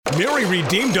Mary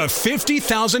redeemed a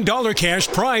 $50,000 cash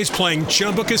prize playing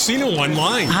Chumba Casino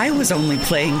online. I was only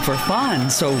playing for fun,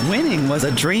 so winning was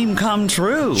a dream come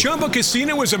true. Chumba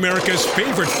Casino is America's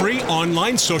favorite free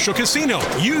online social casino.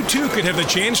 You too could have the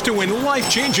chance to win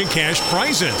life-changing cash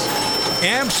prizes.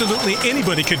 Absolutely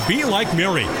anybody could be like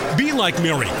Mary. Be like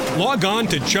Mary. Log on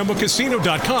to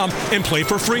ChumbaCasino.com and play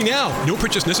for free now. No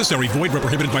purchase necessary. Void where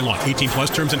prohibited by law. 18 plus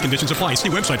terms and conditions apply. See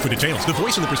website for details. The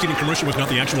voice in the preceding commercial was not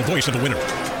the actual voice of the winner.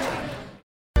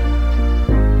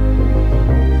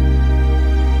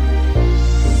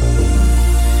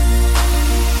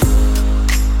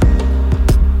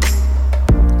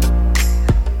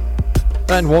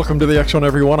 And welcome to the X Zone,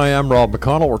 everyone. I am Rob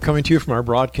McConnell. We're coming to you from our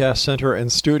broadcast center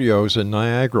and studios in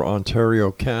Niagara,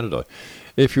 Ontario, Canada.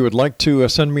 If you would like to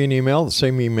send me an email, the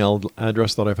same email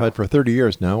address that I've had for 30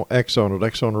 years now,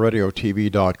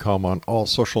 xzone@xzoneradiotv.com on all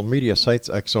social media sites,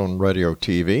 X Zone Radio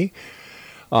TV.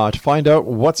 To find out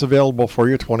what's available for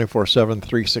you 24/7,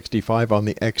 365 on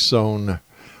the X Zone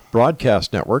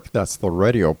broadcast network, that's the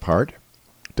radio part,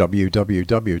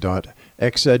 www.xzbn.net.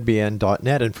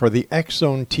 And for the X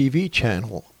Zone TV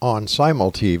channel on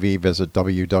SimulTV, visit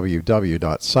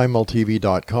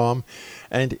www.simultv.com.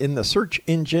 And in the search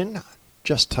engine,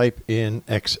 just type in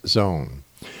X Zone.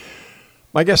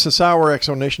 My guest this hour, X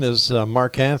Zone Nation, is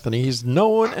Mark Anthony. He's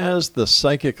known as the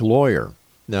psychic lawyer.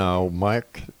 Now,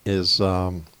 Mark is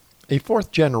a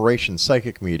fourth-generation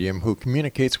psychic medium who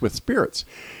communicates with spirits.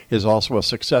 He is also a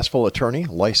successful attorney,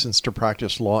 licensed to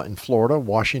practice law in Florida,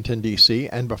 Washington, D.C.,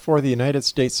 and before the United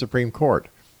States Supreme Court.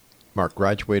 Mark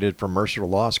graduated from Mercer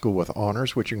Law School with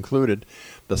honors, which included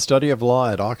the study of law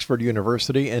at Oxford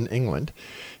University in England.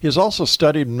 He has also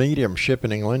studied mediumship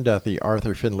in England at the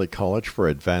Arthur Findlay College for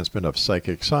Advancement of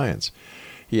Psychic Science.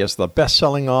 He is the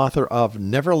best-selling author of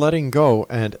Never Letting Go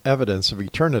and Evidence of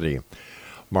Eternity.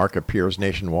 Mark appears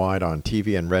nationwide on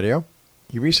TV and radio.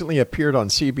 He recently appeared on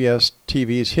CBS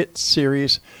TV's hit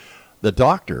series, The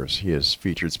Doctors. He is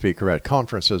featured speaker at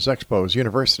conferences, expos,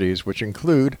 universities, which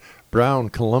include Brown,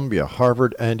 Columbia,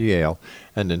 Harvard, and Yale,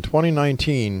 and in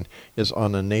 2019 is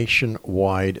on a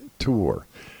nationwide tour.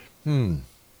 Shouldn't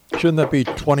that be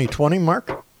 2020,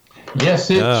 Mark? Yes,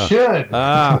 it should.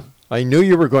 I knew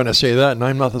you were going to say that, and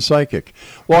I'm not the psychic.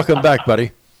 Welcome back,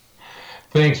 buddy.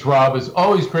 Thanks, Rob. It's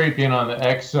always great being on the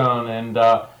X Zone, and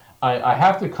I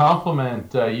have to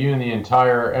compliment you and the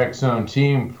entire X Zone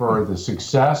team for the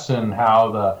success and how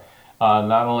the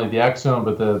not only the X Zone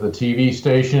but the TV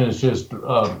station is just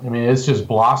it's just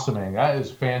blossoming. That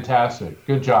is fantastic.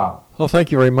 Good job. Well,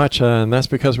 thank you very much, and that's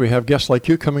because we have guests like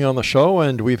you coming on the show,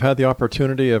 and we've had the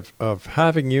opportunity of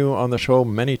having you on the show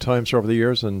many times over the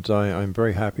years, and I'm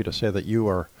very happy to say that you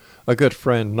are a good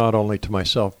friend, not only to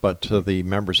myself, but to the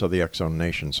members of the X Zone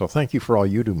Nation. So thank you for all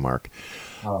you do, Mark.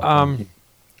 Tell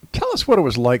us what it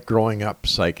was like growing up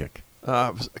psychic.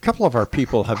 A couple of our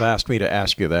people have asked me to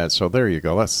ask you that, so there you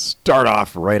go. Let's start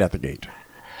off right at the gate.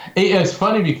 It's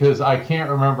funny because I can't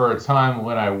remember a time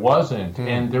when I wasn't,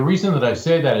 and the reason that I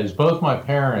say that is both my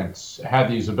parents had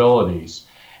these abilities,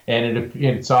 and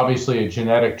it's obviously a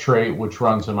genetic trait which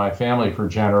runs in my family for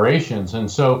generations. And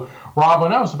so, Rob,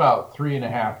 when I was about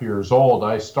 3.5 years old,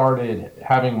 I started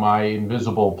having my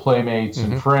invisible playmates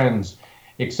and friends,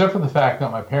 except for the fact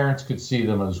that my parents could see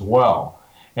them as well.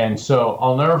 And so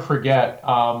I'll never forget,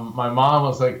 my mom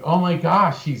was like, "Oh my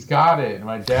gosh, he's got it." And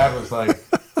my dad was like,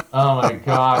 "Oh my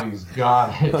God, he's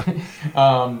got it."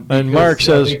 And Mark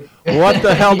says, "What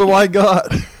the hell do I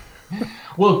got?"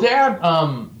 Well,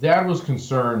 Dad was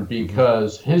concerned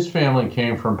because his family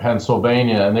came from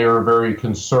Pennsylvania, and they were very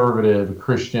conservative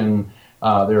Christian.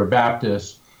 They were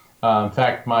Baptist. In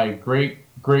fact, my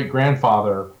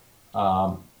great-grandfather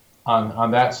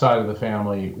on that side of the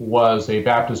family was a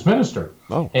Baptist minister.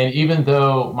 Oh. And even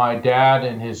though my dad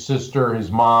and his sister,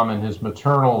 his mom, and his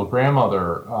maternal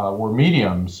grandmother were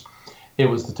mediums, it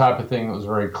was the type of thing that was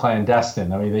very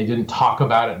clandestine. I mean, they didn't talk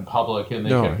about it in public, and they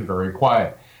kept it very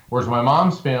quiet. Whereas my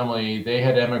mom's family, they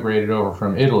had emigrated over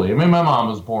from Italy. I mean, my mom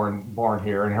was born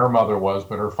here, and her mother was,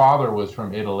 but her father was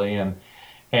from Italy, and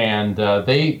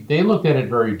they looked at it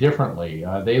very differently.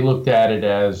 They looked at it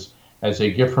as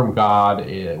a gift from God,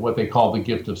 what they call the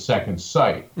gift of second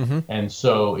sight, and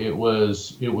so it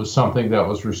was something that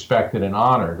was respected and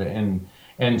honored.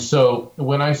 And so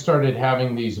when I started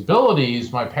having these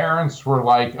abilities, my parents were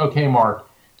like, "Okay, Mark,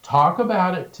 talk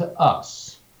about it to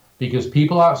us, because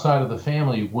people outside of the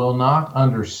family will not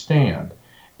understand."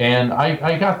 And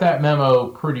I got that memo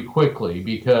pretty quickly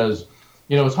because,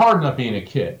 it's hard enough being a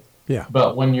kid. Yeah.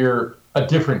 But when you're a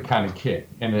different kind of kid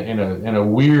and a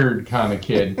weird kind of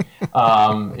kid,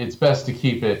 it's best to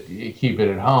keep it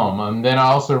at home. And then I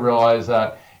also realized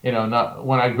that not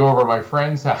when I go over to my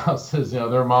friends' houses,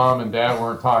 their mom and dad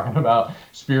weren't talking about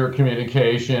spirit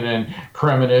communication and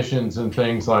premonitions and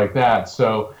things like that.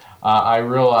 So I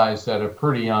realized at a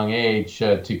pretty young age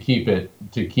to keep it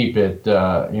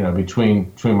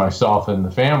between myself and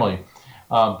the family.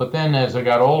 But then as I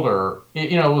got older,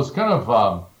 it was kind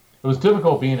of it was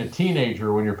difficult being a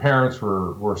teenager when your parents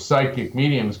were psychic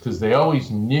mediums, because they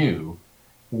always knew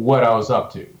what I was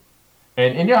up to.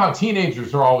 And you know how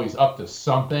teenagers are always up to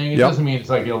something. It doesn't mean it's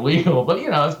like illegal, but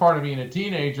it's part of being a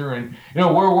teenager. And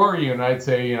where were you? And I'd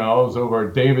say I was over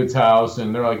at David's house,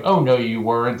 and they're like, oh no, you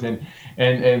weren't.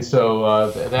 And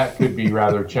so that could be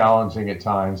rather challenging at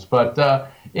times. But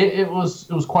it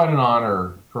was quite an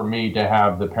honor for me to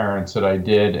have the parents that I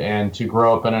did, and to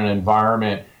grow up in an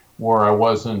environment where I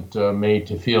wasn't made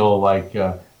to feel like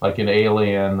an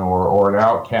alien or an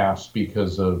outcast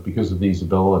because of these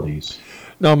abilities.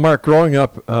 Now, Mark, growing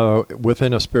up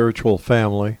within a spiritual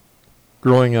family,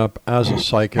 growing up as a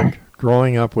psychic,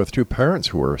 growing up with two parents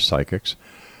who were psychics,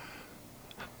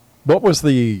 what was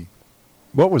the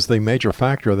major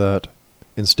factor that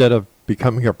instead of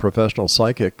becoming a professional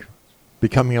psychic,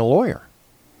 becoming a lawyer?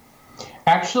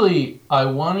 Actually, I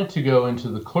wanted to go into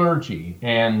the clergy,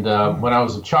 and when I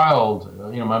was a child,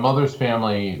 my mother's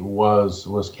family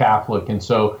was Catholic, and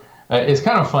so it's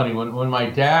kind of funny when my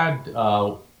dad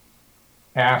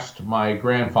asked my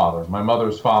grandfather, my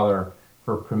mother's father,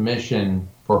 for permission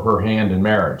for her hand in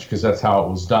marriage, because that's how it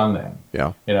was done then.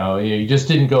 Yeah. You just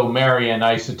didn't go marry a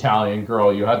nice Italian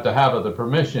girl. You had to have the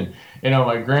permission.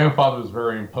 My grandfather was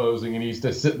very imposing, and he used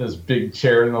to sit in this big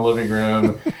chair in the living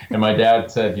room. And my dad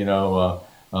said,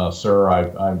 sir,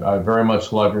 I very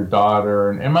much love your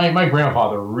daughter. And my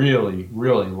grandfather really,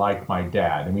 really liked my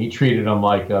dad. I mean, he treated him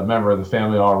like a member of the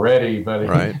family already. But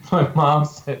right. My mom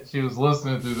said she was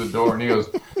listening through the door, and he goes,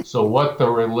 so what the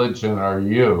religion are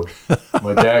you?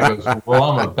 My dad goes, well,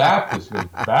 I'm a Baptist. He goes,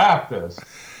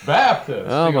 Baptist.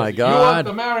 Oh, goes, my God. You want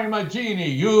to marry my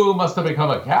genie. You must have become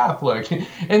a Catholic.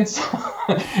 And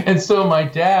so my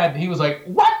dad, he was like,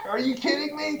 what? Are you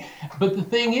kidding me? But the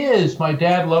thing is, my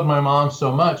dad loved my mom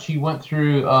so much. He went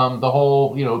through the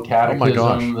whole,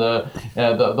 catechism, the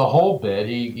whole bit.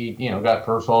 He got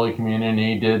First Holy Communion.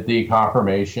 He did the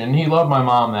confirmation. He loved my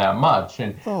mom that much.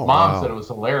 And Mom said it was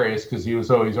hilarious because he was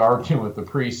always arguing with the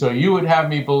priest. So you would have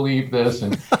me believe this.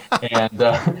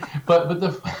 But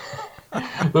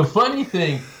the funny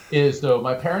thing is, though,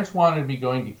 my parents wanted me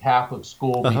going to Catholic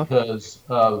school because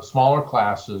smaller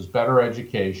classes, better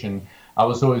education. I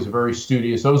was always very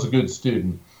studious. I was a good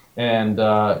student, and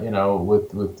I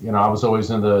was always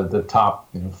in the top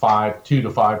 2 to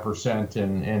 5%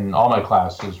 in all my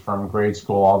classes from grade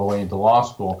school all the way into law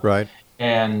school. Right.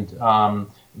 And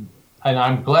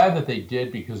I'm glad that they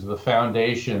did, because of the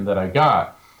foundation that I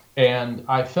got, and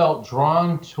I felt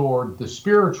drawn toward the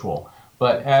spiritual.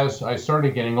 But as I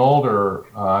started getting older,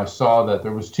 I saw that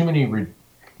there was too many, I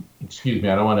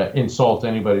don't want to insult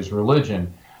anybody's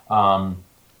religion,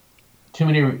 too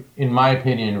many, in my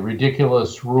opinion,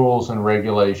 ridiculous rules and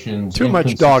regulations. Too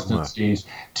much dogma.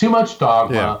 Too much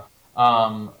dogma.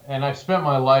 Yeah. And I've spent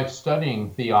my life studying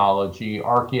theology,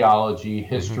 archaeology,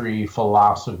 history,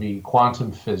 philosophy,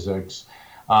 quantum physics.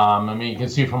 You can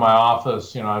see from my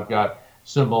office, I've got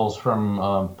symbols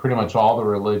from pretty much all the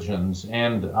religions,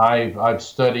 and I've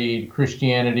studied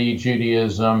Christianity,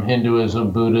 Judaism,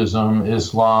 Hinduism, Buddhism,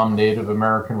 Islam, Native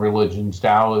American religions,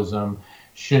 Taoism,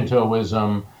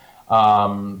 Shintoism,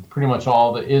 pretty much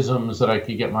all the isms that I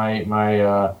could get my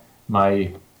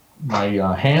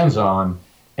hands on,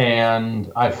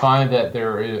 and I find that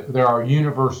there are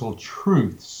universal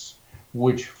truths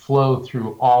which flow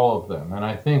through all of them, and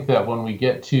I think that when we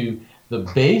get to the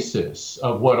basis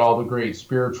of what all the great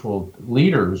spiritual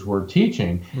leaders were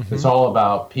teaching. It's all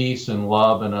about peace and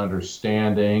love and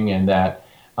understanding, and that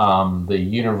the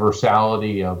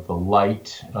universality of the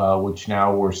light, which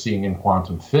now we're seeing in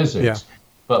quantum physics. Yeah.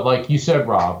 But like you said,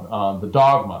 Rob, the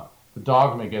dogma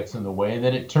gets in the way, and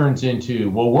then it turns into,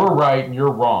 well, we're right and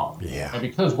you're wrong. Yeah. And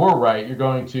because we're right, you're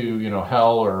going to,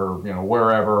 hell or,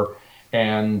 wherever.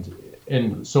 And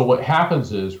so what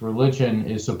happens is religion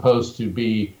is supposed to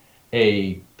be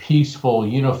a peaceful,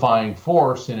 unifying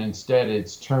force, and instead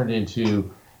it's turned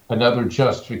into another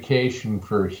justification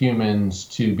for humans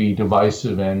to be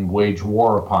divisive and wage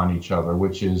war upon each other,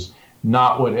 which is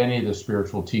not what any of the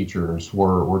spiritual teachers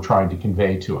were trying to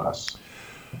convey to us.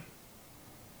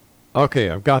 Okay,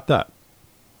 I've got that.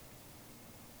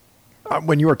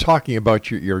 When you were talking about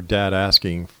your dad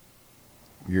asking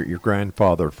your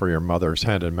grandfather for your mother's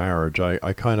hand in marriage,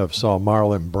 I kind of saw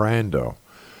Marlon Brando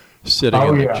sitting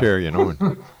in the chair,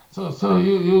 So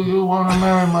you want to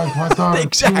marry my daughter?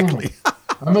 Exactly.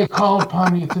 I may call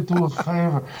upon you to do a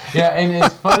favor. Yeah, and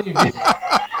it's funny.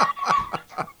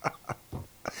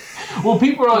 Well,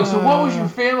 people are like, so what was your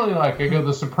family like? I go,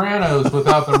 The Sopranos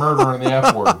without the murder and the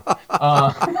F word.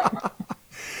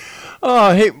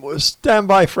 Oh, hey, stand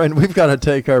by, friend. We've got to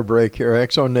take our break here.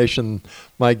 X-Zone Nation,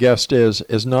 my guest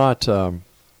is not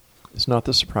it's not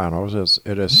The Sopranos.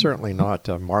 It is certainly not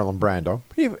Marlon Brando.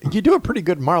 You do a pretty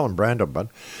good Marlon Brando, bud.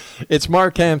 It's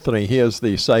Mark Anthony. He is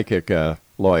the psychic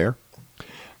lawyer.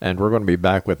 And we're going to be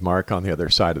back with Mark on the other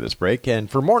side of this break.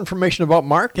 And for more information about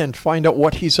Mark and find out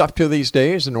what he's up to these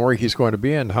days and where he's going to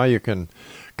be and how you can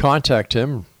contact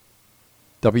him,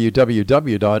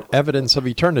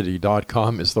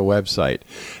 www.evidenceofeternity.com is the website.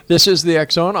 This is the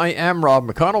X-Zone. I am Rob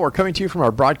McConnell. We're coming to you from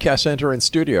our broadcast center and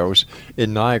studios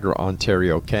in Niagara,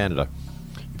 Ontario, Canada.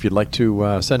 If you'd like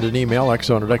to send an email,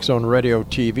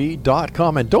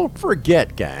 xzone@xzoneradiotv.com. And don't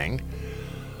forget, gang,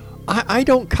 I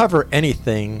don't cover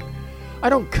anything. I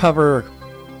don't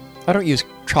use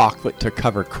chocolate to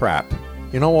cover crap.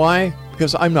 You know why?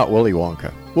 Because I'm not Willy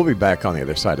Wonka. We'll be back on the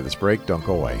other side of this break. Don't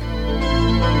go away.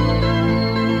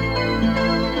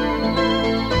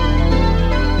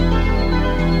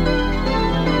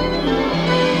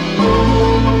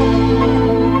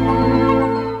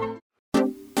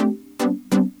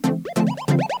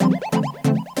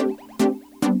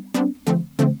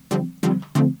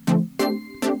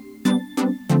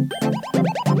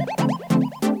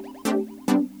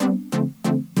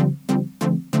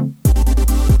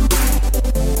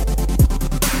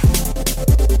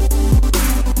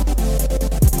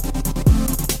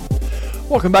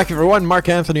 Welcome back, everyone. Mark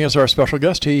Anthony is our special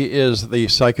guest. He is the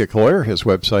psychic lawyer. His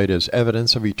website is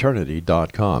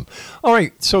evidenceofeternity.com. All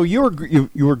right, so you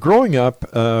were growing up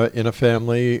in a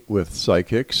family with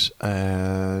psychics,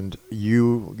 and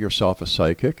you yourself a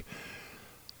psychic.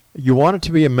 You wanted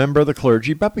to be a member of the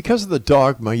clergy, but because of the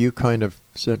dogma, you kind of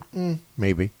said,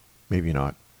 maybe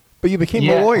not. But you became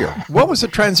a lawyer. What was the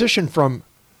transition from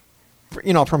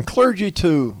clergy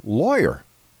to lawyer?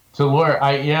 To lawyer,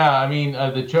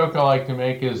 the joke I like to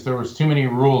make is there was too many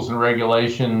rules and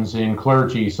regulations in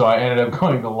clergy, so I ended up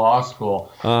going to law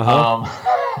school.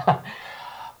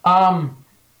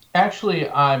 Actually,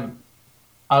 I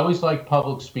always liked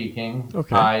public speaking.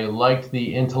 Okay. I liked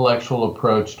the intellectual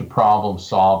approach to problem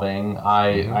solving.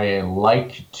 I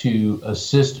like to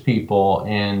assist people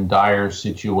in dire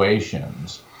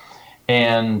situations,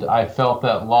 and I felt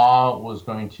that law was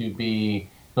going to be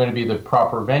the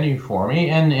proper venue for me,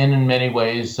 and in many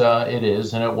ways it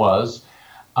is, and it was.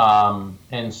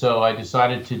 And so I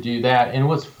decided to do that. And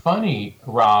what's funny,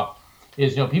 Rob,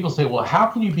 is people say, well, how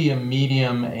can you be a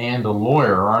medium and a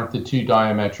lawyer? Aren't the two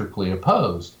diametrically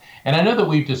opposed? And I know that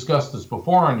we've discussed this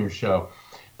before on your show,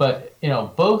 but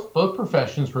both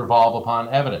professions revolve upon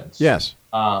evidence. Yes.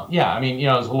 As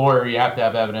a lawyer, you have to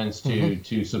have evidence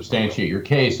to substantiate your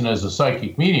case, and as a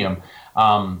psychic medium,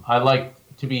 I like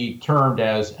to be termed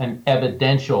as an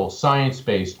evidential,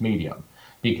 science-based medium,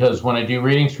 because when I do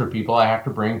readings for people, I have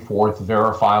to bring forth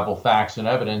verifiable facts and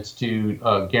evidence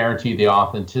to guarantee the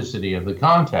authenticity of the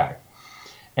contact.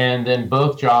 And then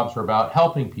both jobs are about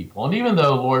helping people. And even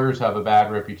though lawyers have a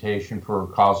bad reputation for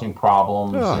causing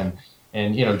problems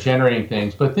and generating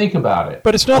things, but think about it.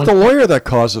 But it's not the lawyer that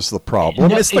causes the problem,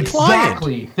 it's the client.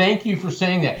 Exactly. Thank you for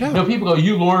saying that. Yeah. People go,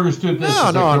 you lawyers did this.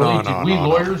 No. We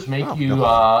lawyers make you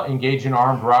engage in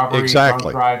armed robbery, drunk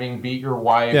driving, beat your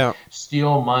wife,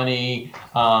 steal money,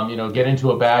 get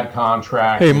into a bad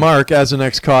contract. Hey, Mark, as an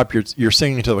ex-cop, you're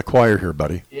singing to the choir here,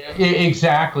 buddy.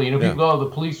 Exactly. People go, the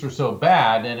police are so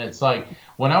bad. And it's like,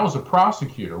 when I was a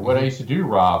prosecutor, what I used to do,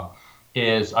 Rob,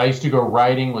 is I used to go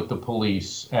riding with the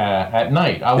police at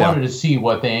night. I wanted to see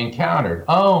what they encountered.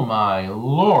 Oh, my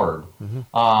Lord.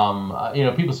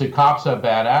 People say cops have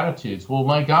bad attitudes. Well,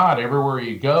 my God, everywhere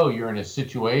you go, you're in a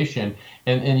situation,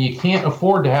 and you can't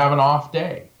afford to have an off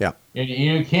day. Yeah.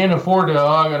 You can't afford to,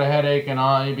 I got a headache,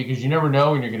 because you never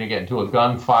know when you're going to get into a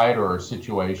gunfight or a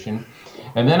situation.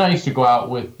 And then I used to go out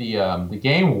with the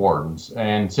game wardens,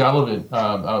 and see, I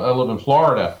live in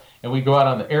Florida. And we go out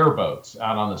on the airboats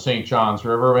out on the St. Johns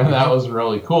River, and that was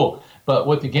really cool. But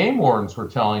what the game wardens were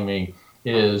telling me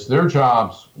is their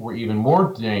jobs were even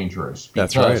more dangerous,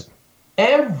 because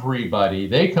everybody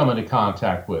they come into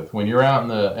contact with when you're out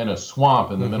in a swamp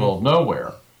in the middle of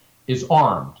nowhere is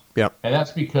armed. Yep. And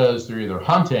that's because they're either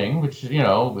hunting, which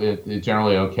it's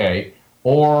generally okay,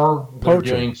 or they're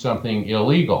doing something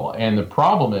illegal. And the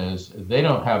problem is they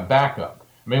don't have backup.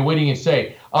 I mean, what do you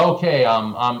say? Okay,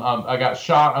 I got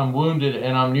shot, I'm wounded,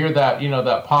 and I'm near that,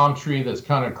 that palm tree that's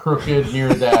kind of crooked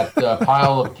near that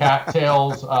pile of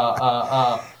cattails.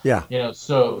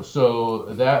 So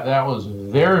that was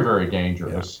very, very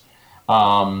dangerous.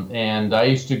 And I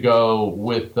used to go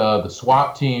with the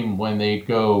SWAT team when they'd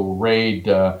go raid,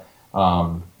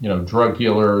 drug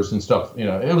dealers and stuff.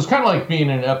 It was kind of like being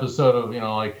in an episode of,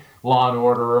 like Law and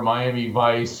Order or Miami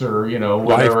Vice or,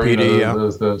 whatever,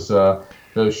 PD,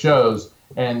 those shows.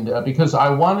 And because I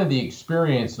wanted the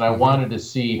experience and I wanted to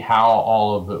see how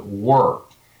all of it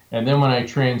worked. And then when I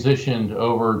transitioned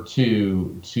over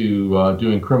to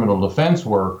doing criminal defense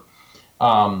work,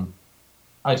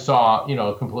 I saw,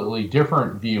 a completely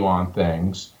different view on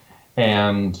things.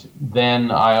 And then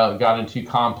I got into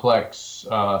complex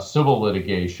civil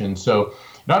litigation. So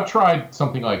I've tried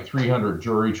something like 300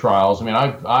 jury trials. I mean,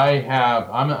 I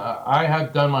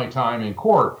have done my time in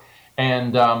court,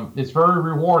 and it's very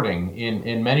rewarding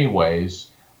in many ways.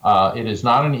 It is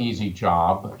not an easy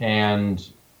job, and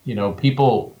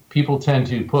people tend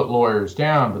to put lawyers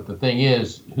down. But the thing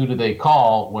is, who do they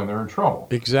call when they're in trouble?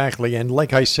 Exactly, and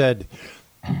like I said,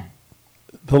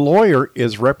 the lawyer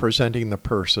is representing the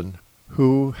person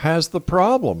who has the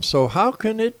problem. So how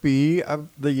can it be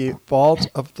the fault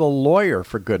of the lawyer,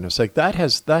 for goodness sake? That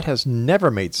has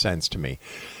never made sense to me.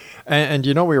 And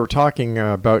we were talking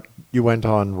about, you went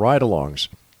on ride-alongs.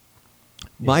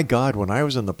 My God, when I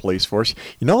was in the police force,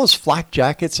 those flak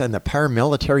jackets and the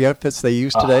paramilitary outfits they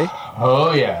use today?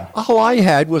 Oh, yeah. All I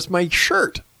had was my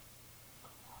shirt.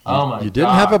 Oh, my God. You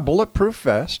didn't have a bulletproof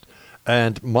vest.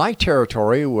 And my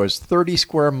territory was 30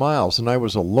 square miles, and I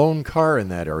was a lone car in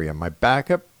that area. My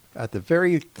backup at the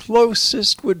very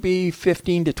closest would be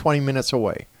 15 to 20 minutes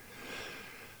away.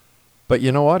 But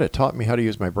you know what? It taught me how to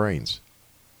use my brains.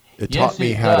 It taught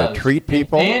me how to treat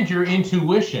people. And your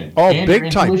intuition. Oh, big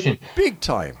time. Big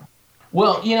time.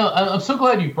 Well, I'm so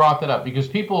glad you brought that up, because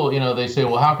people, they say,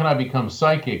 well, how can I become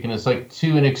psychic? And it's like,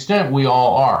 to an extent, we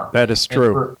all are. That is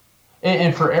true.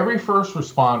 And for every first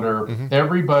responder,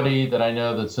 everybody that I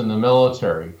know that's in the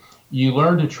military, you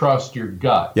learn to trust your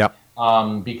gut. Yep.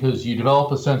 Because you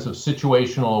develop a sense of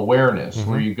situational awareness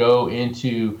where you go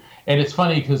into, and it's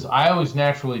funny because I always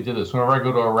naturally do this. Whenever I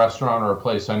go to a restaurant or a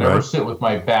place, I never sit with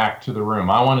my back to the room.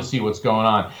 I want to see what's going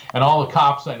on. And all the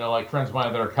cops I know, like friends of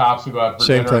mine that are cops who go out for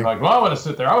dinner, are like, well, I want to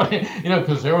sit there.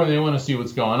 Because they want to see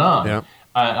what's going on. Yeah.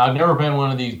 I've never been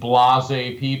one of these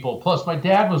blasé people. Plus, my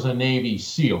dad was a Navy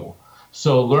SEAL.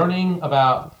 So learning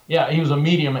about, he was a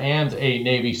medium and a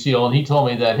Navy SEAL, and he told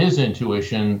me that his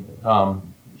intuition,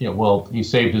 he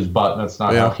saved his butt. That's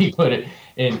not how he put it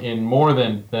in more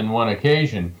than one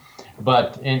occasion.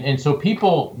 But, and so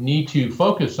people need to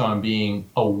focus on being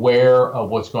aware of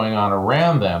what's going on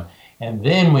around them. And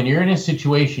then when you're in a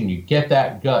situation, you get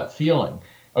that gut feeling.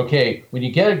 Okay, when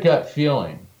you get a gut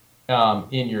feeling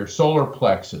in your solar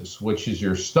plexus, which is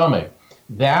your stomach,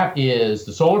 that is,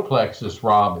 the solar plexus,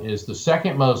 Rob, is the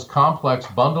second most complex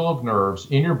bundle of nerves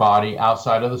in your body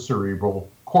outside of the cerebral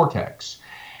cortex.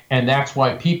 And that's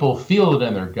why people feel it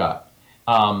in their gut.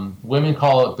 Women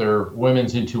call it their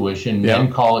women's intuition,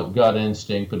 men call it gut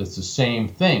instinct, but it's the same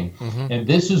thing. And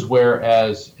this is where,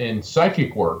 as in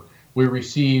psychic work, we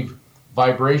receive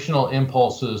vibrational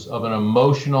impulses of an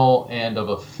emotional and of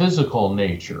a physical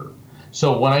nature.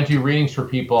 So when I do readings for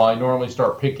people, I normally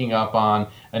start picking up on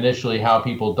initially how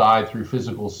people died through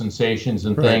physical sensations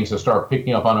and things. I start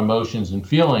picking up on emotions and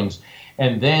feelings,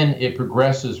 and then it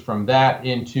progresses from that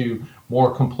into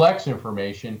more complex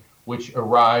information, which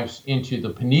arrives into the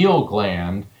pineal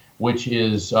gland, which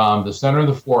is the center of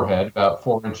the forehead, about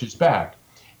 4 inches back.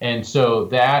 And so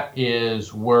that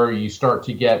is where you start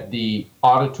to get the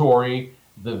auditory,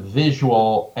 the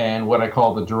visual, and what I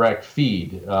call the direct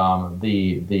feed,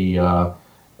 the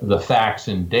facts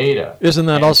and data. Isn't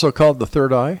that also called the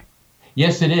third eye?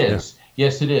 Yes, it is. Yeah.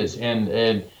 Yes, it is. And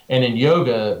in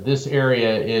yoga, this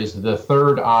area is the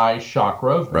third eye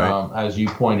chakra, as you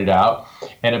pointed out.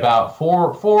 And about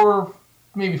four,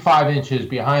 maybe 5 inches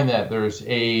behind that, there's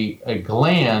a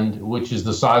gland which is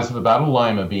the size of about a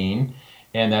lima bean,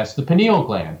 and that's the pineal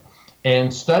gland.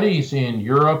 And studies in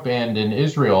Europe and in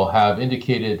Israel have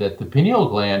indicated that the pineal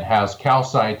gland has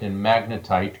calcite and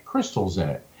magnetite crystals in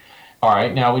it. All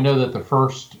right, now we know that the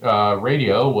first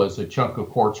radio was a chunk of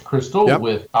quartz crystal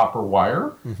with copper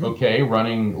wire,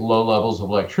 running low levels of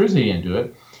electricity into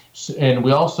it. And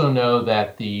we also know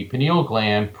that the pineal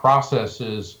gland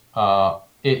processes,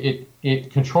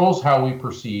 it controls how we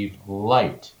perceive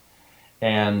light.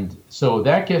 And so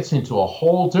that gets into a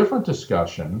whole different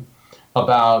discussion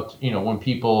about, when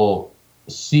people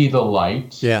see the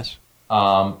light,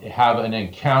 have an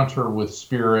encounter with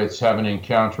spirits, have an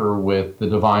encounter with the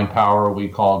divine power we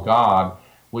call God,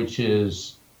 which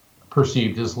is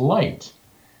perceived as light.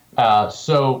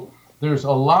 So there's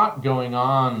a lot going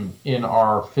on in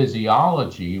our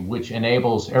physiology which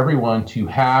enables everyone to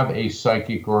have a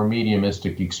psychic or a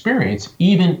mediumistic experience,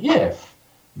 even if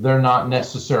they're not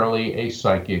necessarily a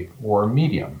psychic or a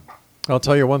medium. I'll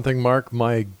tell you one thing, Mark.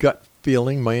 My gut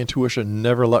feeling, my intuition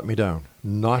never let me down.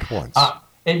 Not once.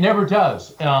 It never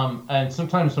does. And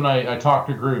sometimes when I talk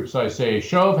to groups, I say,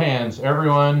 show of hands,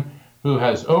 everyone who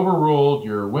has overruled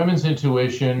your women's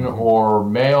intuition or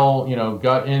male,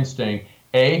 gut instinct.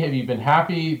 A, have you been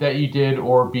happy that you did,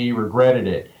 or B, regretted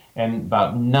it? And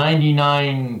about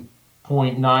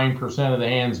 99.9% of the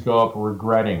hands go up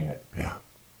regretting it. Yeah.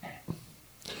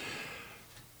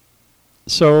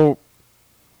 So,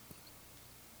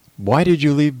 why did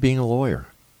you leave being a lawyer?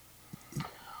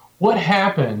 What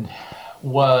happened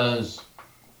was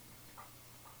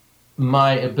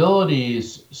my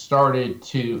abilities started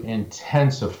to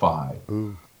intensify.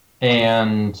 Ooh.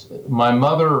 And my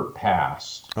mother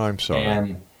passed. I'm sorry.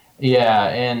 And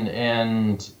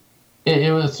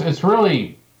it's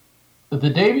really the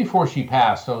day before she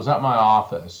passed. I was at my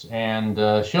office, and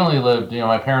she only lived.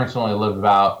 My parents only lived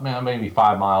about maybe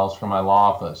 5 miles from my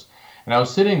law office. And I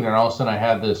was sitting there, and all of a sudden I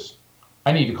had this.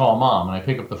 I need to call Mom, and I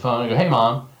pick up the phone and go, "Hey,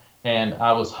 Mom," and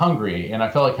I was hungry, and I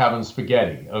felt like having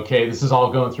spaghetti. Okay, this is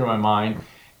all going through my mind.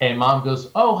 And Mom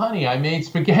goes, "Oh, honey, I made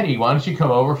spaghetti. Why don't you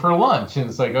come over for lunch?" And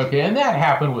it's like, okay. And that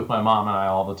happened with my mom and I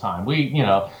all the time.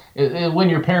 When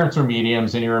your parents are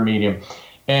mediums and you're a medium.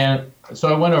 And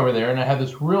so I went over there and I had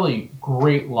this really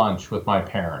great lunch with my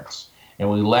parents.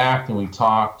 And we laughed and we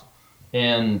talked.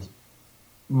 And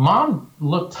Mom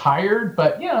looked tired,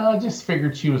 but, I just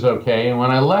figured she was okay. And when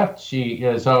I left,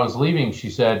 as I was leaving, she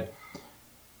said,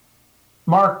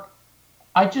 "Mark,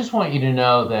 I just want you to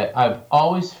know that I've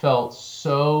always felt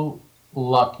so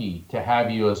lucky to have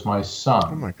you as my son."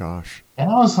 Oh, my gosh. And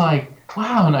I was like,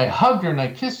 wow. And I hugged her and I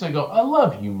kissed her. I go, "I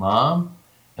love you, Mom."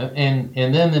 And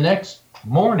then the next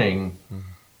morning,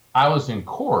 I was in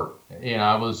court.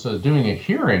 I was doing a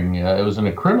hearing. It was in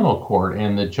a criminal court.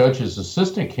 And the judge's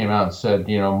assistant came out and said,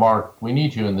 "Mark, we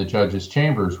need you in the judge's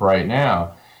chambers right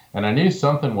now." And I knew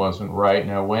something wasn't right,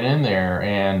 and I went in there,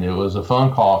 and it was a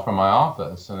phone call from my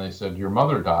office, and they said, "Your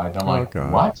mother died." I'm like,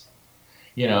 God. "What?"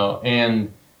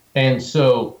 And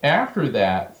so after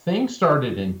that, things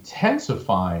started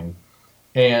intensifying,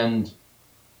 and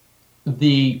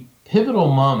the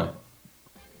pivotal moment,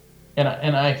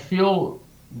 and I feel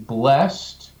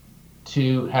blessed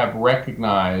to have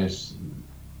recognized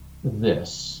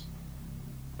this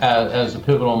as a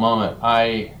pivotal moment.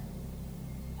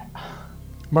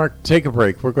 Mark, take a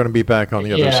break. We're going to be back on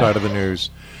the other side of the news.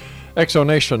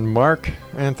 Exonation, Mark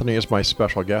Anthony is my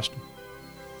special guest.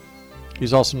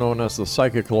 He's also known as the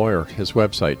Psychic Lawyer. His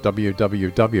website,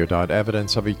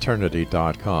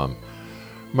 www.evidenceofeternity.com.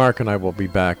 Mark and I will be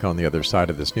back on the other side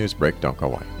of this news break. Don't go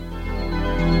away.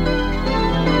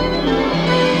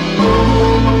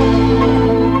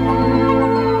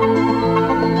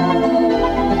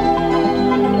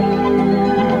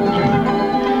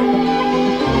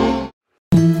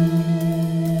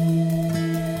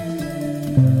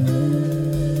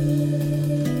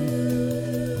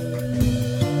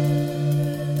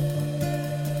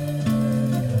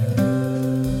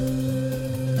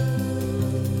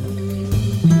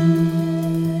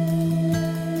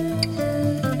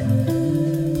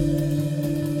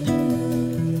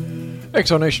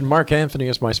 Exonation, Mark Anthony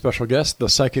is my special guest, the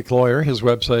Psychic Lawyer. His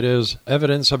website is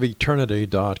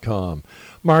evidenceofeternity.com.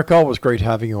 Mark, always great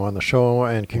having you on the show,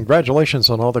 and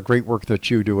congratulations on all the great work that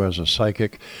you do as a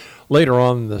psychic. Later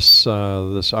on this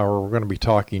hour, we're going to be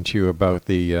talking to you about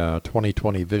the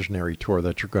 2020 Visionary Tour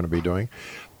that you're going to be doing.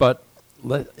 But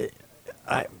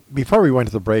before we went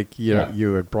to the break, you had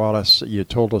you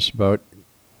told us about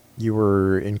you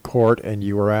were in court and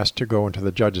you were asked to go into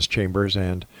the judge's chambers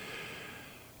and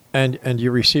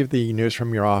you received the news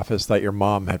from your office that your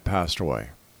mom had passed away.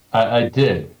 I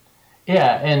did.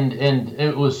 Yeah, and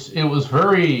it was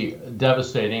very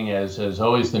devastating, as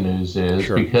always the news is,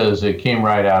 Sure. because it came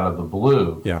right out of the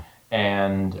blue. Yeah.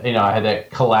 And, I had that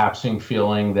collapsing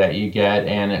feeling that you get,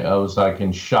 and I was like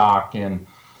in shock, and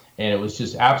it was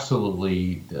just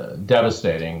absolutely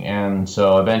devastating. And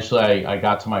so eventually I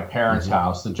got to my parents'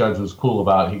 house. The judge was cool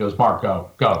about it. He goes, "Mark, go,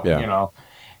 Yeah.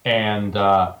 And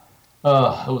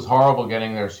it was horrible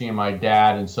getting there, seeing my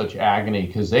dad in such agony,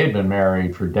 because they had been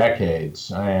married for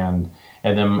decades. And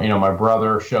then, my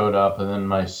brother showed up, and then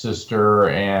my sister,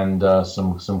 and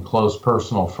some close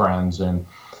personal friends. And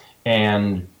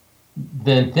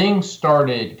then things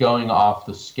started going off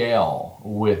the scale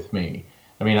with me.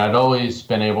 I mean, I'd always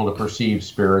been able to perceive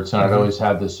spirits, and I'd always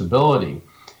had this ability.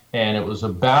 And it was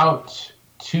about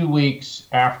 2 weeks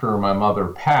after my mother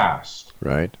passed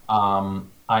Right.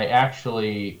 I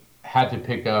actually had to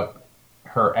pick up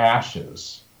her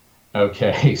ashes.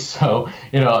 Okay, so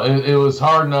it was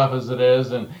hard enough as it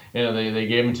is, and they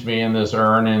gave them to me in this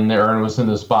urn, and the urn was in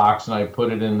this box, and I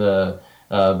put it in the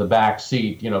back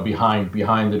seat, behind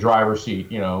the driver's seat,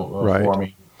 Right. for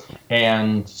me.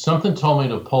 And something told me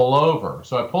to pull over,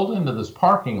 so I pulled into this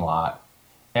parking lot,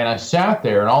 and I sat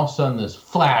there, and all of a sudden this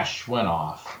flash went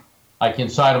off, like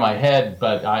inside of my head.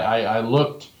 But I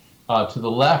looked to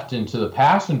the left into the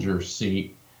passenger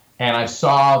seat, and I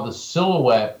saw the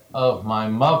silhouette of my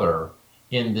mother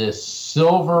in this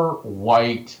silver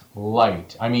white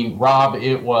light. I mean, Rob,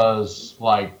 it was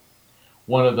like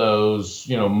one of those,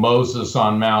 Moses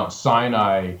on Mount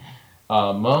Sinai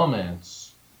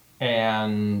moments.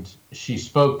 And she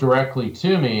spoke directly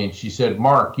to me, and she said,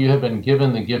 "Mark, you have been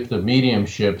given the gift of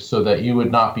mediumship so that you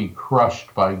would not be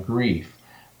crushed by grief.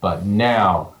 But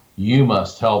now you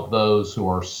must help those who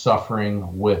are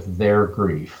suffering with their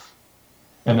grief."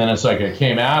 And then it's like I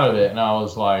came out of it, and I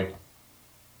was like,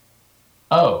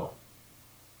 oh.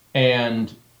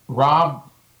 And Rob,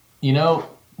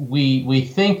 we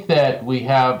think that we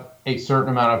have a certain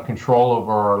amount of control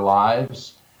over our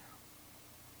lives.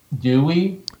 Do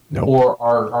we? No. Or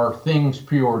are things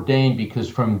preordained? Because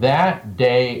from that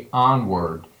day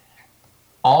onward,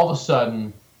 all of a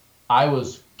sudden, I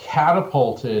was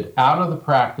catapulted out of the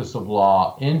practice of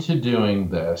law into doing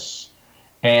this,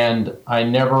 and I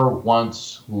never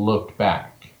once looked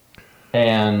back.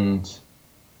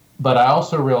 But I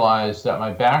also realized that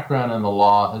my background in the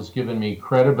law has given me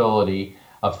credibility,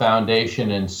 a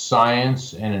foundation in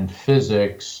science and in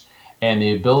physics, and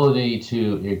the ability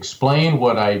to explain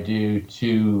what I do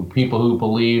to people who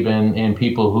believe and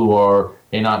people who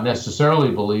may not necessarily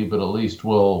believe, but at least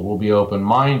will be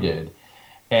open-minded.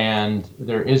 And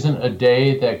there isn't a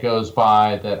day that goes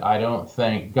by that I don't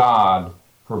thank God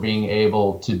for being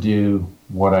able to do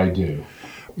what I do.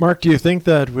 Mark, do you think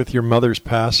that with your mother's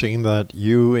passing that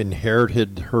you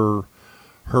inherited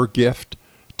her gift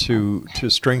to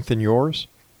strengthen yours?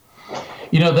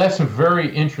 That's a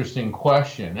very interesting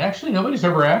question. Actually, nobody's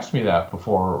ever asked me that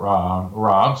before,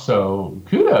 Rob, so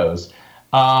kudos.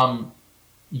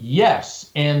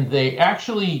 Yes, and they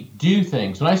actually do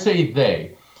things. When I say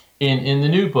they, in the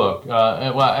new book, in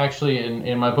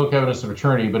my book, Evidence of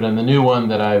Eternity, but in the new one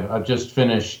that I've just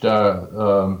finished,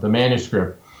 the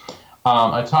manuscript,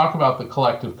 I talk about the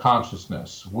collective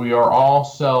consciousness. We are all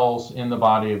cells in the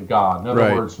body of God. In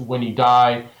other words, when you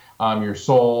die, your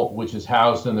soul, which is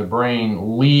housed in the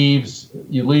brain, leaves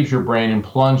your brain and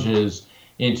plunges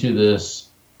into this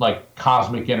like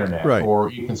cosmic internet,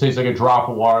 or you can say it's like a drop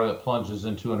of water that plunges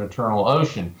into an eternal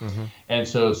ocean. Mm-hmm. And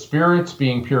so spirits,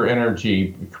 being pure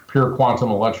energy, pure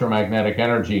quantum electromagnetic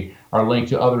energy, are linked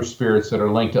to other spirits that are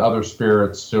linked to other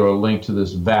spirits that are linked to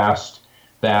this vast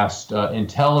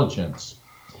intelligence.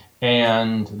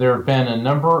 And there have been a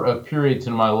number of periods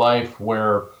in my life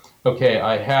where, okay,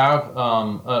 I have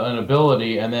an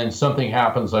ability, and then something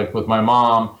happens, like with my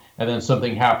mom, and then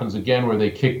something happens again where they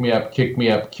kick me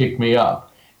up.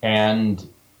 And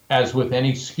as with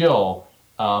any skill,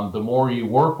 the more you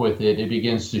work with it, it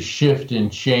begins to shift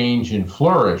and change and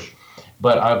flourish.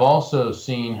 But I've also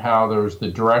seen how there's the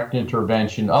direct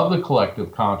intervention of the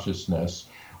collective consciousness,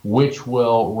 which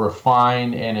will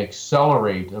refine and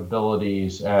accelerate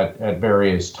abilities at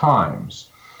various times.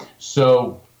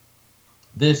 So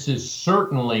this is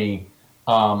certainly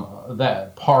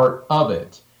that part of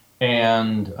it,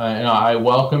 and I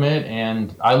welcome it.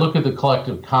 And I look at the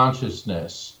collective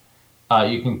consciousness.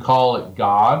 You can call it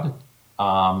God.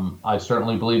 I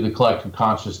certainly believe the collective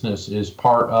consciousness is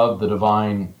part of the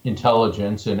divine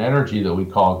intelligence and energy that we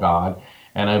call God,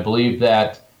 and I believe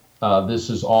that this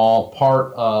is all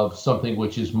part of something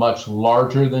which is much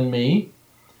larger than me.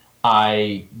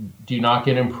 I do not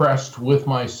get impressed with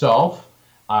myself.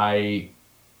 I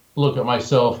look at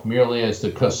myself merely as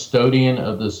the custodian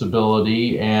of this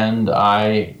ability, and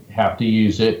I have to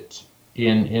use it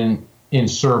in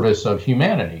service of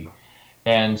humanity.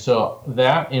 And so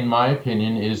that, in my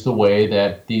opinion, is the way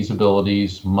that these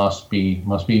abilities must be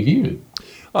viewed.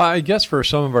 I guess for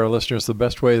some of our listeners, the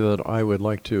best way that I would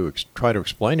like to try to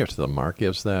explain it to them, Mark,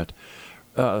 is that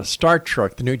Star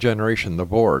Trek, the new generation, the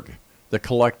Borg, the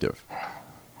collective.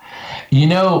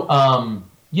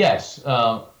 Yes,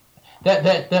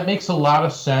 that makes a lot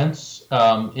of sense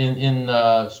in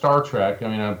Star Trek. I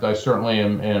mean, I certainly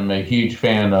am a huge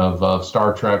fan of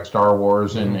Star Trek, Star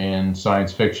Wars, and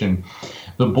science fiction.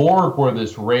 The Borg were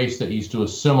this race that used to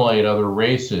assimilate other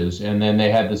races, and then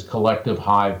they had this collective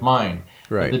hive mind.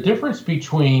 Right. The difference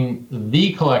between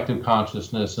the collective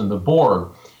consciousness and the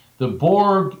Borg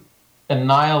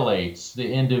annihilates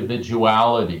the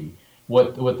individuality.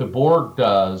 What the Borg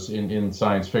does in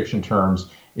science fiction terms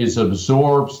is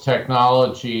absorbs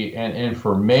technology and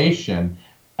information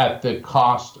at the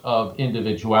cost of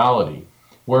individuality.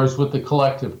 Whereas with the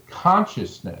collective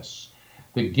consciousness,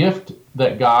 the gift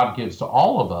that God gives to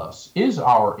all of us is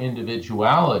our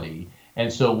individuality.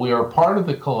 And so we are part of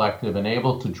the collective and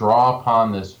able to draw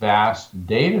upon this vast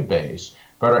database,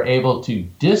 but are able to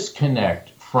disconnect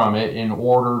from it in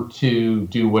order to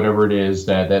do whatever it is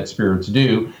that spirits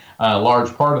do. A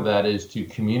large part of that is to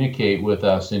communicate with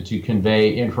us and to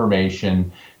convey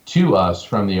information to us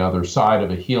from the other side of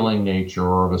a healing nature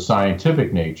or of a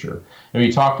scientific nature. And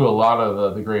we talked to a lot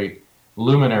of the great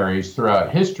luminaries throughout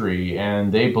history,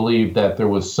 and they believed that there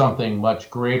was something much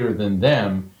greater than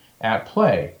them at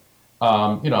play.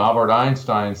 Albert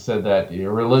Einstein said that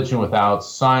religion without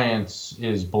science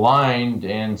is blind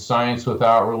and science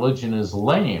without religion is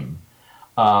lame.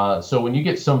 So when you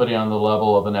get somebody on the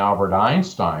level of an Albert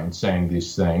Einstein saying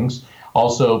these things,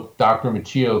 also Dr.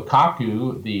 Michio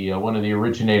Kaku, one of the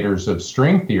originators of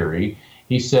string theory,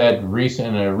 he said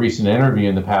in a recent interview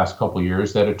in the past couple of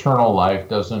years that eternal life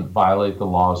doesn't violate the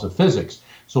laws of physics.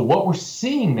 So what we're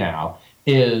seeing now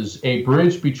is a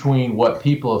bridge between what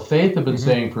people of faith have been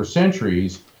saying for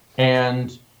centuries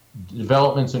and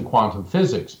developments in quantum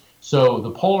physics. So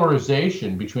the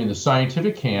polarization between the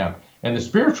scientific camp and the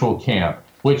spiritual camp,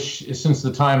 which since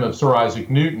the time of Sir Isaac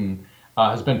Newton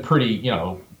has been pretty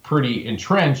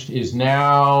entrenched, is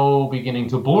now beginning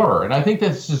to blur. And I think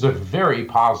this is a very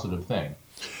positive thing.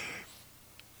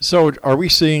 So are we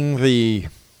seeing the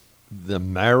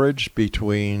marriage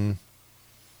between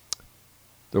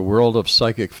the world of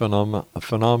psychic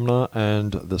phenomena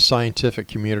and the scientific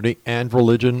community and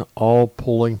religion all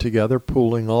pulling together,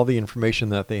 pooling all the information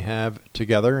that they have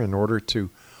together in order to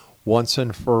once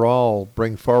and for all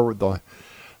bring forward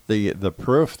the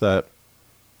proof that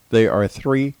they are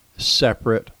three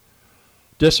separate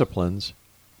disciplines,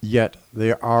 yet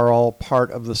they are all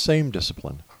part of the same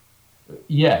discipline?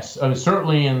 Yes,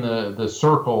 certainly in the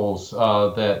circles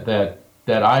that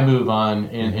I move on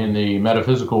in the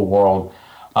metaphysical world.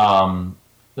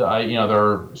 There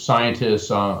are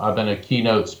scientists. I've been a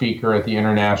keynote speaker at the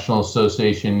International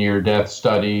Association Near-Death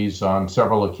Studies on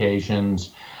several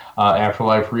occasions,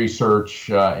 Afterlife Research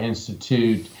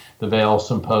Institute, the Vail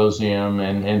Symposium,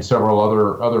 and several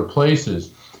other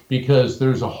places, because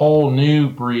there's a whole new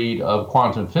breed of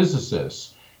quantum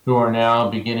physicists who are now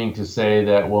beginning to say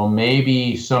that, well,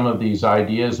 maybe some of these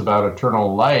ideas about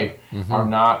eternal life are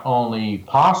not only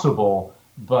possible,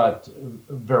 but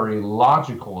very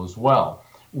logical as well.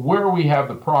 Where we have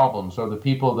the problems are the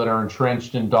people that are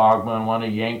entrenched in dogma and want to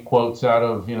yank quotes out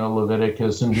of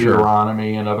Leviticus and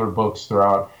Deuteronomy and other books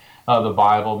throughout the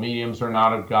Bible. Mediums are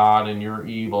not of God and you're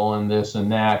evil and this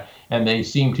and that. And they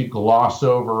seem to gloss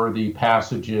over the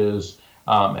passages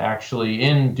actually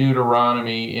in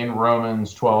Deuteronomy, in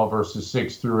Romans 12, verses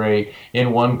 6 through 8,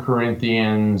 in 1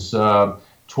 Corinthians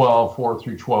 12, 4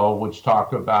 through 12, which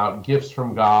talk about gifts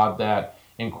from God that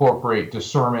incorporate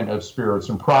discernment of spirits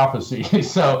and prophecy.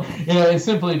 So, it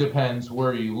simply depends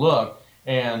where you look.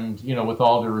 And, with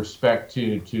all due respect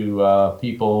to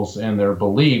peoples and their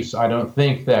beliefs, I don't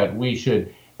think that we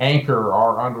should anchor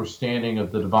our understanding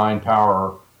of the divine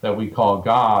power that we call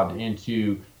God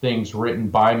into things written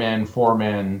by men for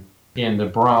men in the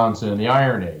Bronze and the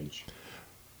Iron Age.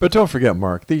 But don't forget,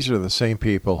 Mark, these are the same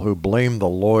people who blame the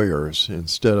lawyers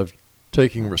instead of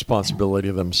taking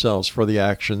responsibility themselves for the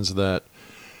actions that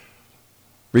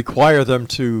require them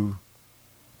to,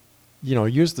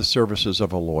 use the services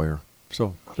of a lawyer.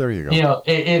 So there you go.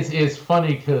 It's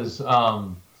funny because,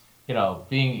 living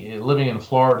in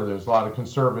Florida, there's a lot of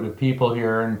conservative people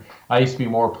here, and I used to be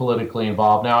more politically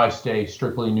involved. Now I stay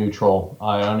strictly neutral.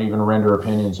 I don't even render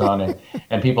opinions on it.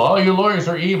 And people, you lawyers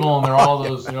are evil, and they're all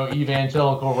those,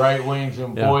 evangelical right wings,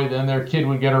 and boy, then their kid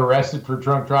would get arrested for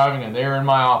drunk driving, and they're in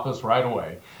my office right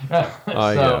away.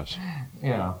 Yes.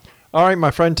 All right,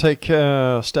 my friend,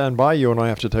 stand by. You and I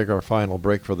have to take our final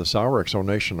break for this hour.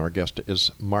 Exonation. Our guest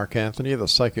is Mark Anthony, the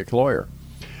psychic lawyer.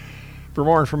 For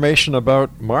more information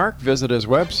about Mark, visit his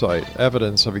website,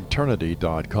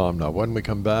 evidenceofeternity.com. Now, when we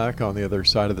come back on the other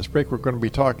side of this break, we're going to be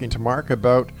talking to Mark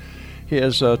about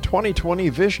his 2020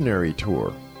 Visionary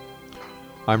Tour.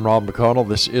 I'm Rob McConnell.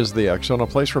 This is The X Zone, a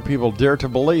place where people dare to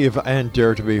believe and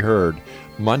dare to be heard.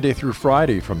 Monday through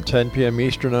Friday from 10 p.m.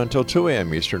 Eastern until 2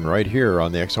 a.m. Eastern, right here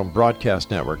on the X Zone Broadcast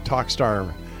Network,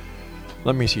 Talkstar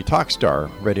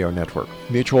Radio Network,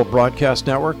 Mutual Broadcast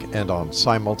Network, and on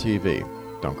Simul TV.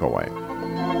 Don't go away.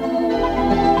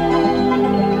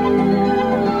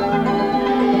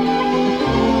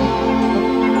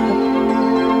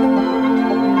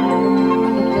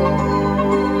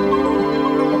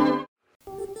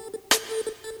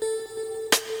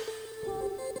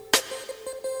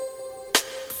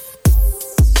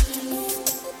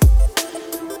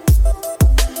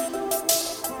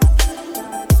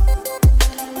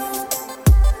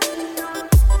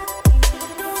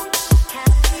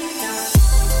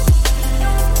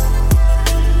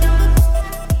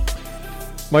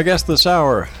 My guest this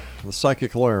hour, the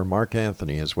psychic lawyer Mark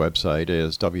Anthony. His website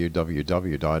is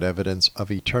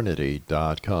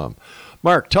www.evidenceofeternity.com.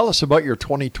 Mark, tell us about your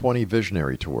 2020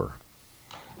 Visionary Tour.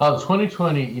 The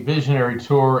 2020 Visionary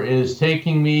Tour is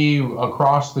taking me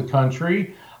across the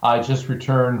country. I just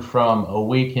returned from a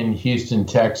week in Houston,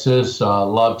 Texas.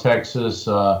 Love Texas.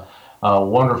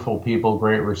 Wonderful people,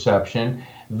 great reception.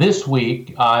 This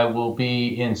week, I will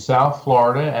be in South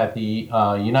Florida at the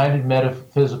United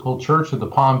Metaphysical Church of the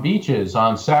Palm Beaches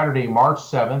on Saturday, March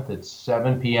 7th at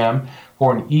 7 p.m.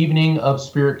 for an evening of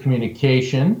spirit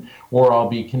communication, where I'll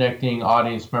be connecting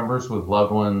audience members with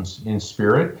loved ones in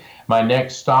spirit. My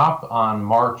next stop on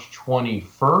March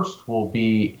 21st will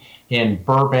be in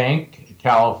Burbank,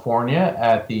 California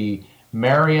at the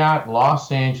Marriott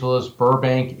Los Angeles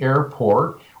Burbank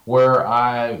Airport, where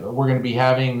we're going to be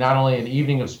having not only an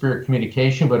evening of spirit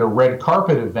communication, but a red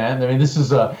carpet event. I mean, this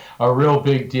is a real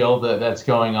big deal that's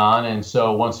going on. And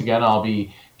so once again, I'll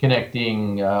be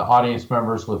connecting audience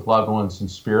members with loved ones in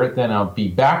spirit. Then I'll be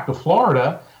back to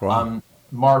Florida on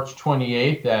March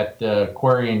 28th at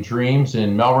Aquarian Dreams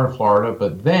in Melbourne, Florida.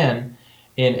 But then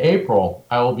in April,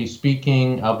 I will be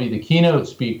speaking. I'll be the keynote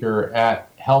speaker at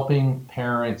Helping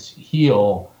Parents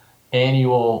Heal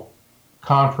annual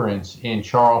conference in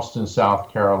Charleston,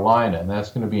 South Carolina, and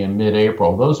that's going to be in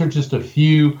mid-April. Those are just a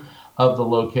few of the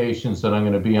locations that I'm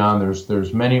going to be on.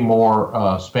 There's many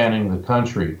more spanning the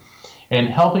country. And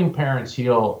Helping Parents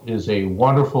Heal is a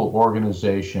wonderful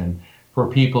organization for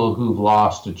people who've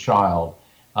lost a child.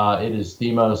 It is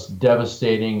the most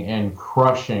devastating and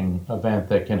crushing event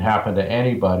that can happen to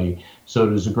anybody. So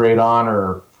it is a great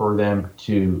honor for them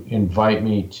to invite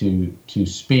me to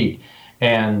speak.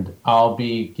 And I'll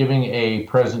be giving a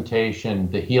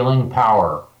presentation, The Healing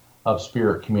Power of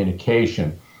Spirit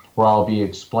Communication, where I'll be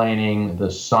explaining the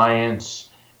science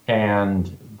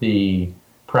and the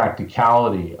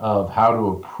practicality of how to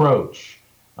approach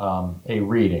a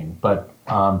reading. But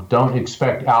don't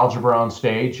expect algebra on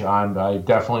stage. I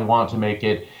definitely want to make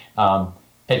it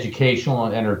educational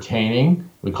and entertaining.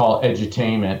 We call it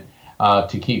edutainment.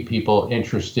 To keep people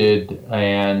interested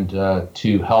and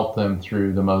to help them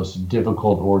through the most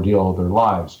difficult ordeal of their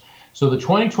lives. So the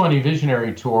 2020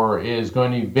 Visionary Tour is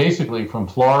going to be basically from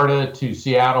Florida to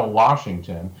Seattle,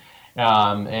 Washington,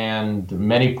 and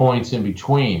many points in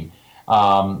between.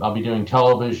 I'll be doing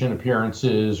television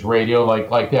appearances, radio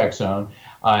like the X-Zone,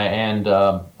 and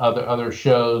other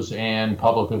shows and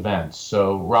public events.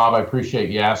 So Rob, I appreciate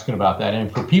you asking about that.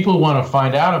 And for people who want to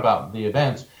find out about the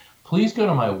events, please go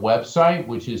to my website,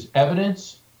 which is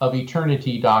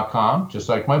evidenceofeternity.com, just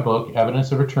like my book,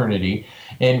 Evidence of Eternity,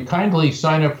 and kindly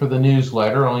sign up for the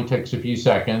newsletter. It only takes a few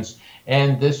seconds,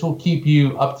 and this will keep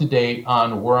you up to date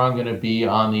on where I'm going to be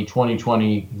on the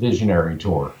 2020 Visionary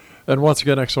Tour. And once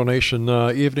again, Explanation,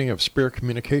 evening of spirit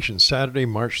communication, Saturday,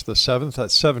 March the 7th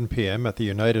at 7 p.m. at the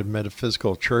United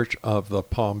Metaphysical Church of the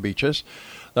Palm Beaches.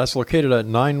 That's located at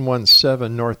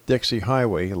 917 North Dixie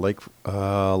Highway, Lake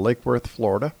Worth,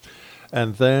 Florida.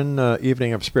 And then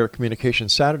evening of spirit communication,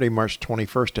 Saturday, March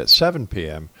 21st at 7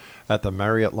 p.m. at the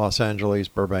Marriott Los Angeles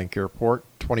Burbank Airport,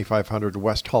 2500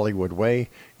 West Hollywood Way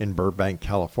in Burbank,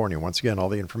 California. Once again, all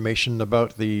the information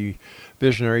about the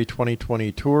Visionary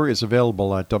 2020 Tour is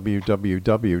available at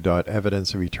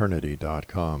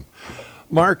www.evidenceofeternity.com.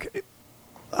 Mark,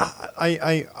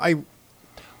 I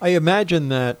imagine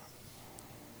that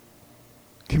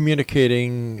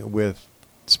communicating with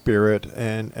spirit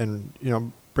and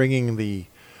bringing the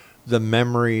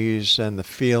memories and the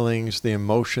feelings, the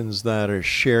emotions that are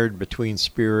shared between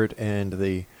spirit and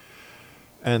the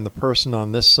person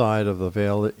on this side of the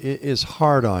veil is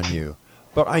hard on you.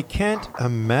 But I can't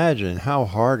imagine how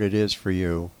hard it is for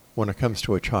you when it comes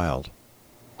to a child.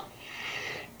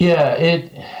 Yeah,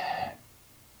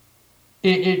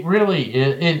 it really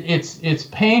it's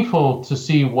painful to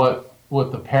see what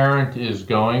the parent is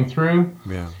going through.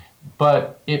 Yeah.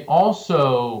 But it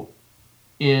also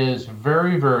is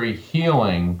very, very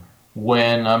healing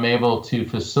when I'm able to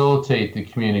facilitate the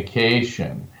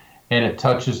communication and it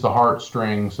touches the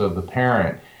heartstrings of the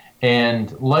parent.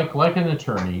 And like an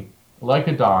attorney, like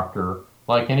a doctor,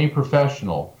 like any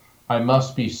professional, I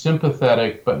must be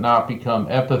sympathetic but not become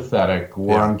empathetic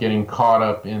where I'm getting caught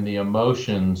up in the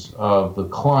emotions of the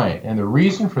client. And the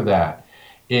reason for that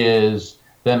is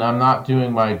then I'm not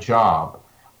doing my job.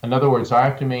 In other words, I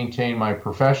have to maintain my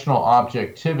professional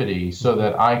objectivity so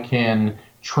that I can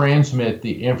transmit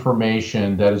the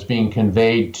information that is being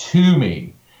conveyed to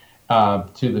me, to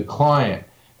the client.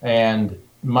 And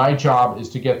my job is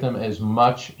to get them as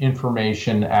much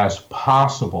information as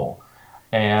possible.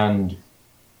 And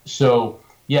so,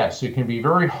 yes, it can be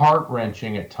very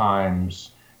heart-wrenching at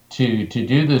times to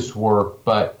do this work,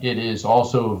 but it is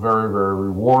also very, very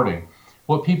rewarding.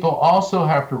 What people also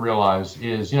have to realize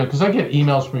is, because I get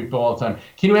emails from people all the time,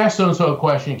 can you ask so-and-so a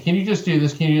question? Can you just do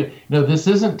this? No, this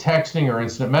isn't texting or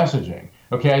instant messaging.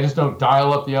 Okay, I just don't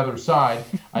dial up the other side.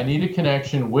 I need a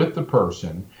connection with the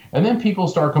person. And then people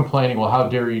start complaining, well, how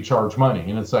dare you charge money?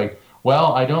 And it's like,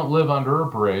 well, I don't live under a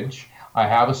bridge. I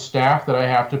have a staff that I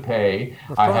have to pay.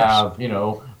 I have,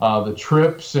 the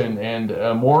trips and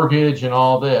a mortgage and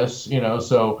all this,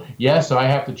 so yes, I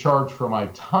have to charge for my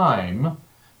time,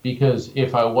 because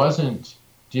if I wasn't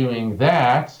doing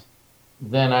that,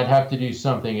 then I'd have to do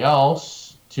something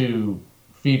else to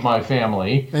feed my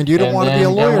family. And you don't want to be a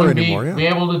lawyer anymore. Be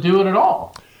able to do it at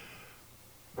all.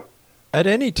 At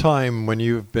any time when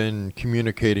you've been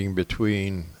communicating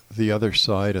between the other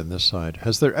side and this side,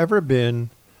 has there ever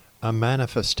been a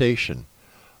manifestation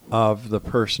of the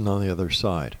person on the other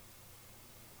side?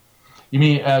 You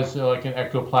mean as like an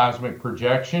ectoplasmic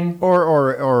projection,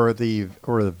 or the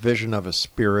vision of a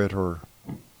spirit, or?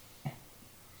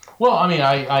 Well, I mean,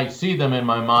 I see them in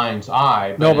my mind's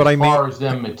eye. But as far as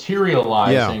them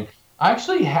materializing, yeah. I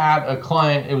actually had a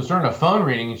client. It was during a phone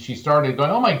reading, and she started going,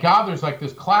 "Oh my God, there's like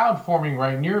this cloud forming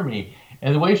right near me."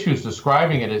 And the way she was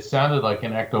describing it, it sounded like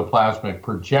an ectoplasmic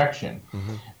projection.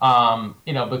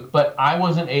 Mm-hmm. But I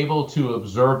wasn't able to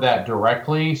observe that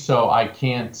directly, so I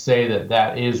can't say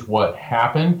that is what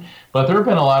happened. But there have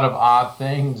been a lot of odd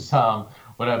things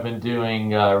when I've been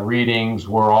doing readings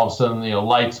where all of a sudden,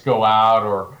 lights go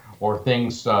out, or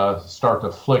things start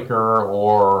to flicker,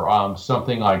 or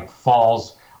something like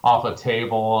falls off a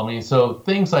table. I mean, so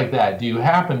things like that do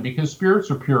happen because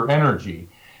spirits are pure energy,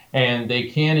 and they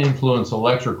can influence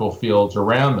electrical fields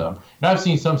around them. And I've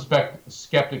seen some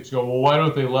skeptics go, well, why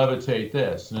don't they levitate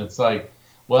this? And it's like,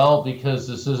 well, because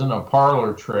this isn't a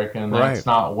parlor trick, and that's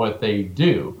not what they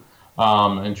do.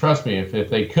 And trust me, if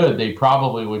they could, they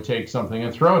probably would take something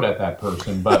and throw it at that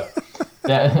person. But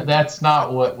that's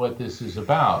not what this is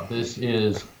about. This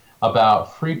is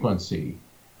about frequency.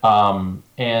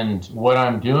 And what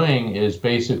I'm doing is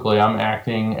basically I'm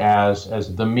acting as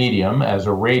the medium, as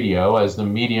a radio, as the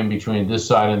medium between this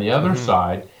side and the other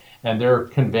side, and they're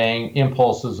conveying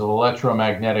impulses of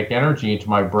electromagnetic energy into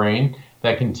my brain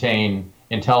that contain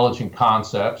intelligent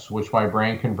concepts, which my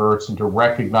brain converts into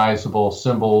recognizable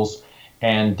symbols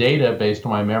and data based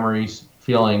on my memories,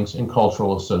 feelings, and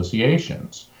cultural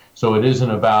associations. So it isn't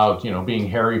about, being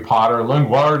Harry Potter,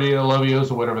 Linguardia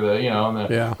Leviosa, whatever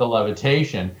the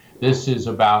levitation. This is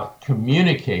about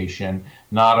communication,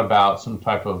 not about some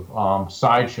type of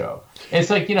sideshow.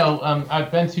 It's like,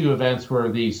 I've been to events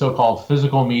where the so-called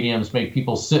physical mediums make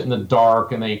people sit in the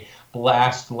dark and they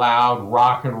blast loud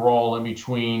rock and roll in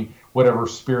between whatever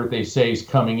spirit they say is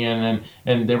coming in.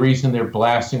 And the reason they're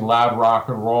blasting loud rock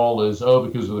and roll is,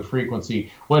 because of the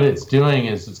frequency. What it's doing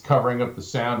is it's covering up the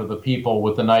sound of the people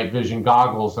with the night vision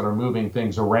goggles that are moving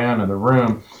things around in the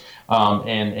room,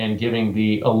 and giving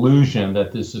the illusion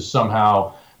that this is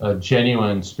somehow a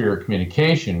genuine spirit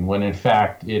communication, when in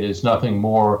fact it is nothing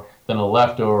more than a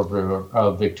leftover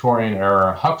of Victorian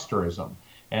era hucksterism.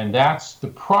 And that's the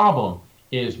problem,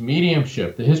 is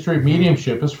mediumship. The history of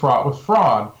mediumship is fraught with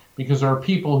fraud, because there are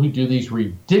people who do these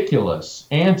ridiculous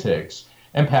antics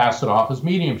and pass it off as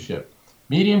mediumship.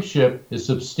 Mediumship is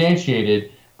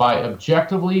substantiated by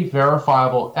objectively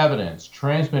verifiable evidence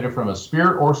transmitted from a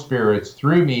spirit or spirits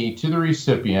through me to the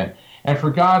recipient. And for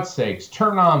God's sakes,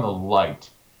 turn on the light.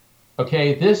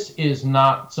 Okay, this is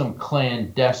not some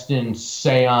clandestine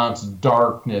seance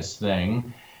darkness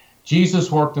thing. Jesus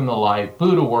worked in the light,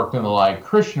 Buddha worked in the light,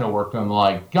 Krishna worked in the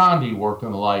light, Gandhi worked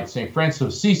in the light, St. Francis of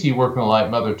Assisi worked in the light,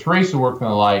 Mother Teresa worked in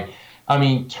the light. I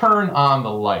mean, turn on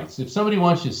the lights. If somebody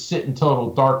wants you to sit in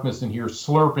total darkness and hear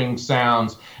slurping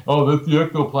sounds, that's the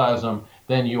ectoplasm,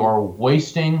 then you are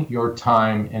wasting your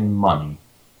time and money.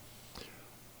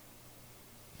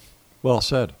 Well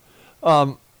said.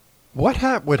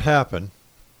 What would happen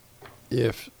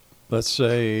if, let's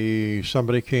say,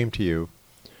 somebody came to you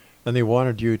and they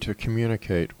wanted you to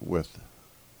communicate with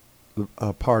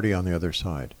a party on the other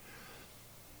side,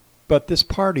 but this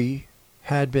party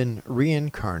had been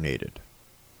reincarnated?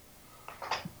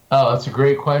 Oh, that's a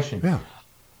great question. Yeah.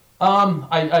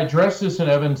 I addressed this in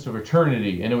Evidence of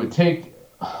Eternity, and it would take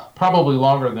probably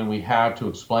longer than we have to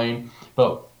explain,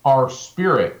 but our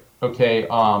spirit,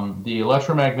 the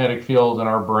electromagnetic field in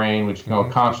our brain, which you can call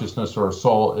consciousness or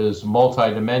soul, is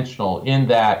multidimensional in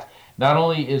that not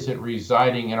only is it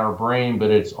residing in our brain,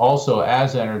 but it's also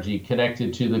as energy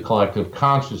connected to the collective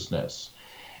consciousness.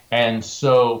 And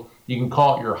so you can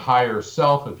call it your higher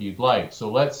self if you'd like.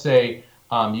 So let's say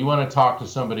you want to talk to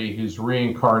somebody who's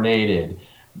reincarnated,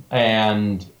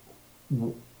 and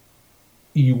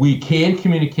we can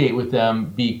communicate with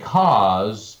them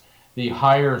because the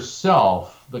higher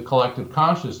self, the collective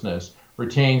consciousness,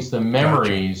 retains the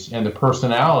memories and the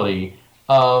personality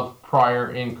of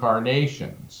prior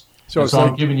incarnations. So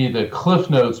I'm giving you the Cliff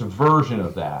Notes version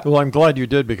of that. Well, I'm glad you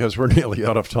did, because we're nearly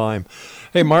out of time.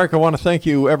 Hey, Mark, I want to thank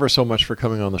you ever so much for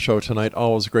coming on the show tonight.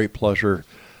 Always a great pleasure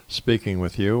speaking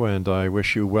with you, and I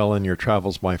wish you well in your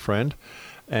travels, my friend.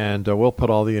 And we'll put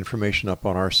all the information up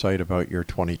on our site about your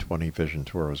 2020 Vision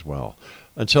Tour as well.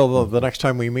 Until the next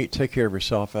time we meet, take care of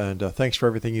yourself, and thanks for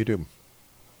everything you do.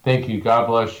 Thank you. God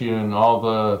bless you, and all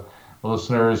the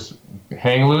listeners,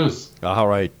 hang loose. All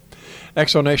right.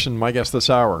 Exonation, my guest this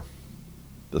hour,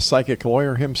 the psychic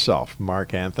lawyer himself,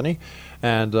 Mark Anthony.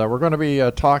 And we're going to be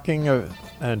talking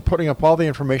and putting up all the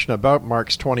information about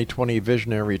Mark's 2020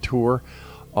 Visionary Tour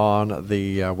on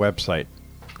the website.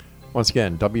 Once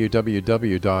again,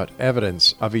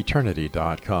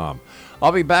 www.evidenceofeternity.com.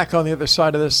 I'll be back on the other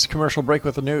side of this commercial break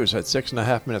with the news at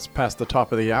 6.5 minutes past the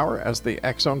top of the hour as the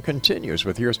X Zone continues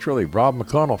with yours truly, Rob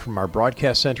McConnell, from our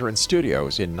broadcast center and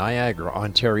studios in Niagara,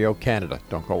 Ontario, Canada.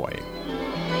 Don't go away.